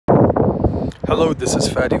Hello, this is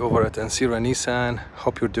Fadi over at Ansira Nissan.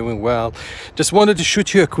 Hope you're doing well. Just wanted to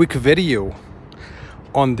shoot you a quick video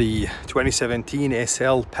on the 2017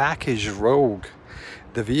 SL package Rogue.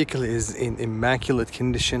 The vehicle is in immaculate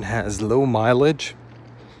condition, has low mileage.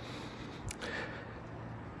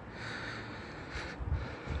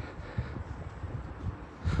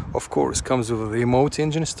 Of course, comes with a remote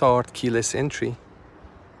engine start, keyless entry,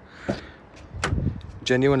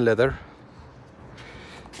 genuine leather,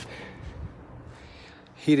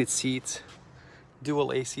 heated seats,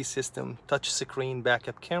 dual AC system, touch screen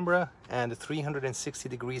backup camera, and 360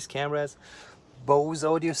 degrees cameras, Bose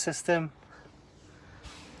audio system,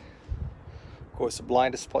 of course a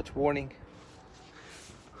blind spot warning,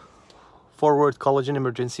 forward collision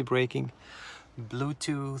emergency braking,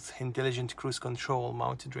 Bluetooth, intelligent cruise control,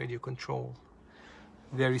 mounted radio control,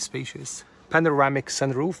 very spacious, panoramic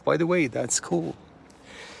sunroof, by the way, that's cool,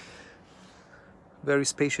 very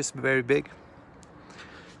spacious, very big.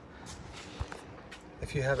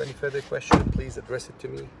 If you have any further questions, please address it to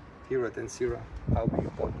me here at Ansira. I'll be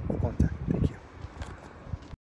your point of contact. Thank you.